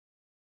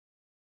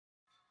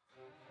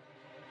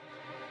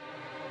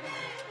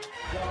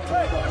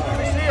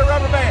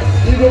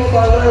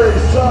by Larry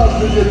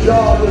Subs and your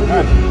job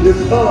and your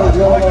color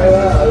going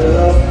around, you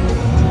know?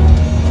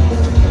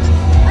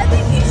 I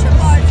think you should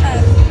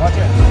bartend. Watch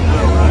it.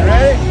 You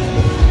ready?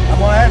 I'm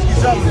going to ask you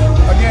something,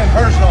 again,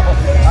 personal.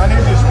 I need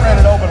you to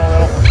spread it open a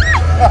little.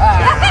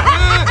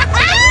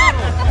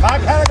 My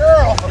kind of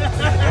girl.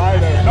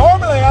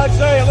 Normally I'd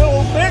say a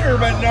little bigger,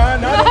 but not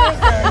in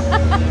this case.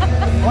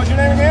 What's your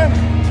name again?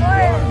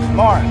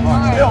 Lauren.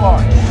 Still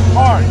Lauren.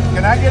 Lauren,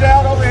 can I get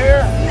out over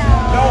here?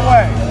 No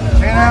way.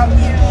 Can't out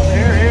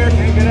here,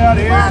 can't get out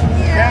here.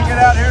 Can't get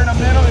out here in the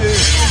middle.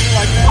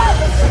 Like that.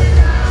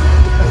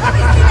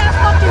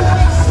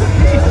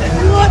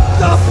 What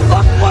the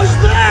fuck was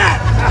that?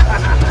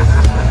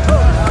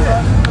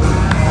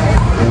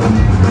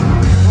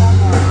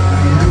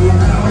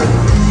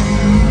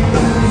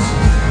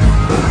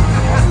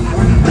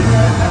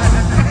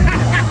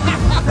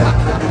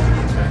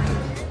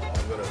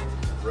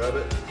 Rub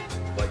it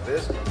like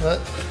this. What?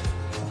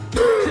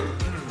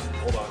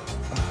 Hold on.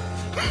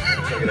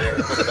 Take it there.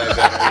 Put it back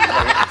down.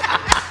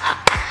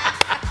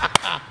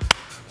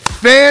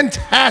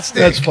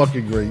 Fantastic. That's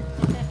fucking great.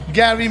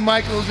 Gary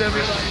Michaels,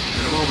 everybody.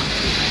 In a moment,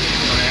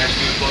 I'm going to ask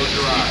you to close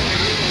your eyes.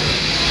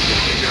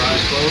 Keep your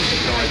eyes closed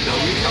until I tell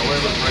you.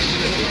 However,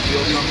 Preston, if you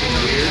feel something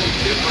weird,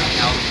 different,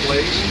 out of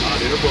place, not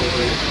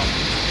inappropriate,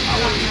 I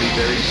want you to be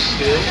very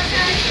still,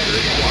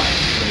 very quiet.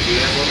 Can you do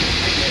that for me?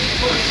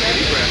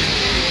 Steady breath.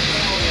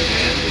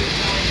 And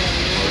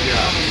close your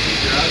eyes.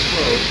 Keep your eyes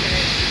closed.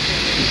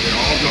 They're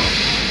all gone.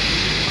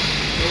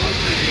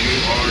 You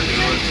are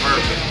doing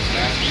perfect.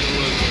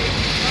 Absolutely.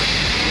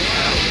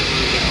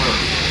 Absolutely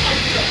perfect.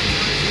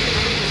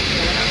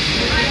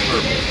 Absolutely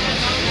perfect.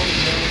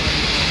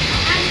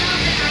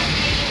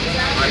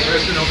 All right,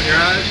 Preston, open your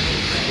eyes.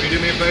 Will you do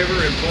me a favor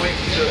and point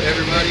to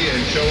everybody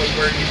and show us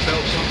where you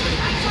felt something?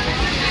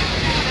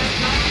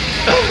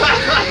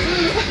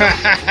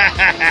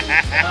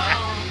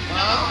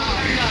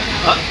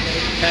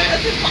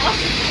 That's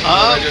impossible.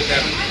 What just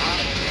happened?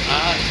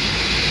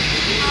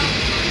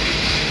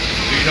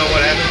 Do you know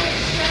what happened?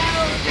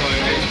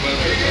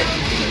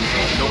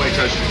 Nobody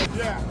touched it.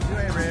 Yeah, you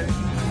ain't ready.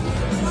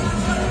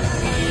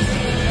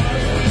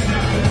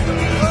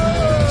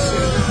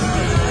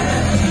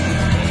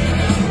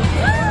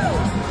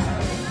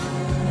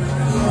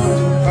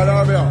 Cut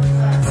our bill.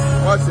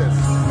 Watch this.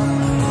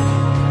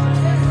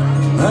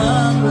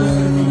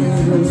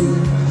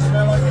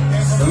 Smell like it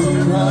came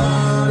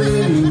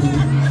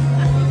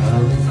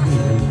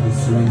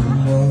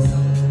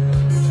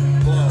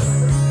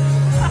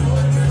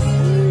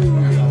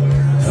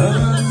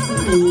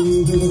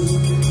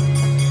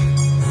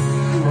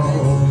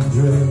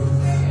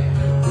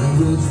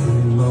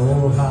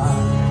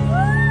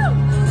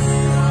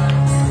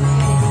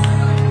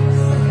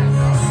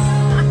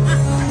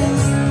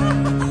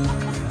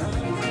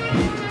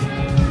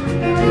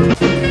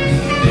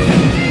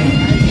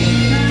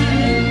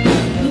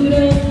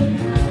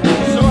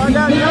So I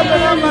got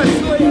nothing on my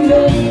sleeve.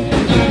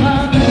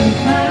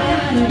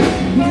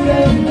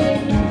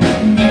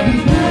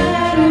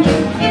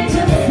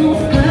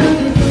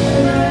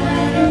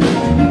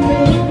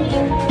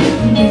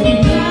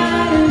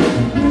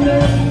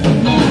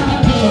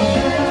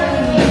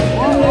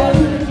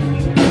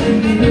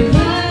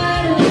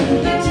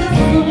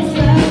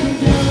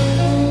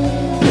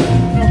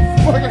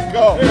 Fucking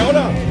go. Here, hold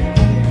on.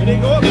 It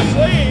didn't go up the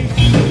sleeve.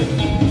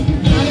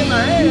 Not in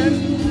my hand.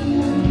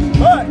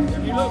 But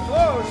if you look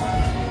close.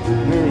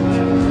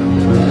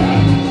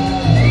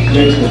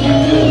 Jason, if you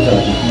feel a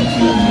touch, if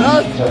you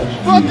feel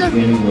fucking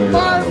anywhere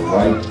on the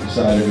right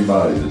side of your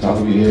body, the top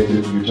of your head,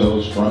 tips of your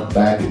toes, front,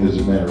 back, it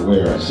doesn't matter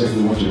where. I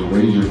simply want you to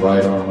raise your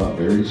right arm up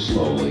very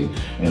slowly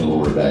and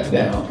lower it back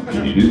down.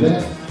 Can you do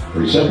that?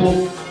 Pretty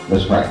simple.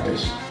 Let's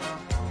practice.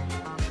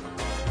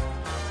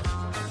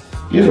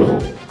 Beautiful.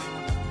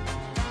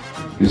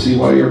 You can see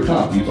why you're up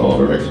top. You follow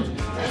direction.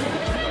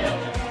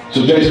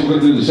 So Jason, we're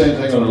going to do the same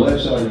thing on the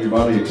left side of your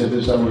body, except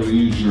this time we're going to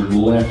use your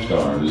left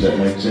arm. Does that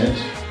make sense?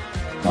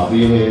 Top of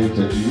your head,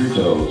 tips of your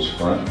toes,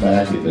 front,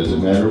 back, it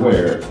doesn't matter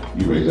where.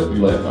 You raise up your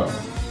left arm.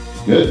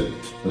 Good.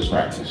 Let's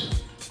practice.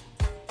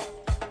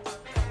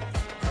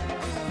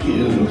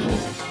 Beautiful.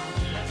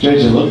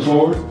 Jason, look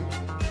forward.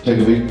 Take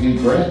a big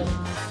deep breath.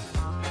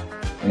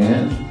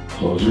 And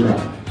close your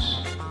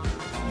eyes.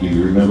 Do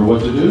you remember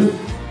what to do?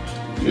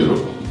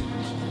 Beautiful.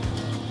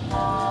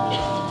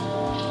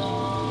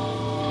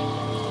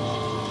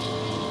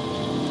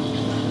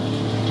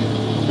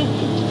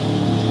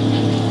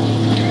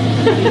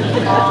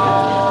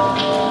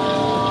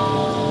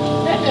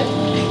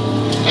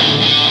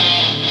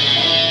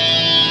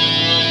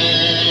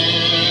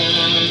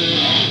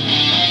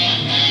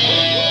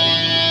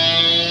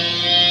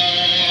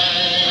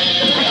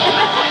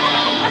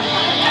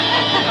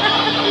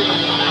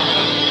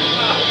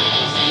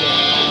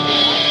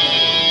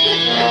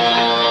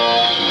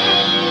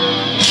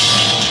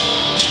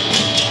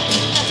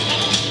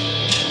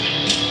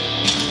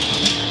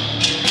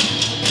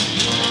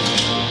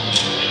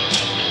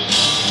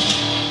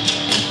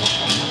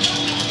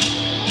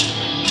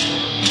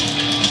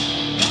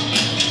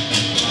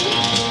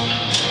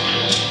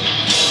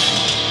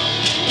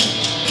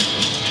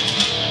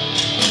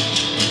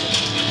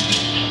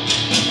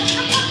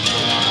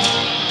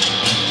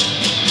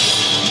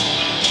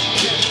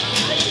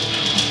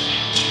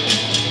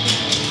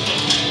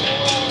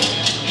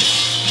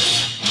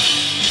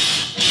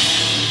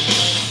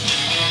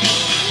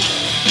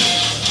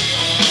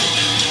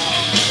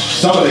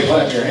 Somebody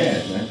clap your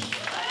hands, man.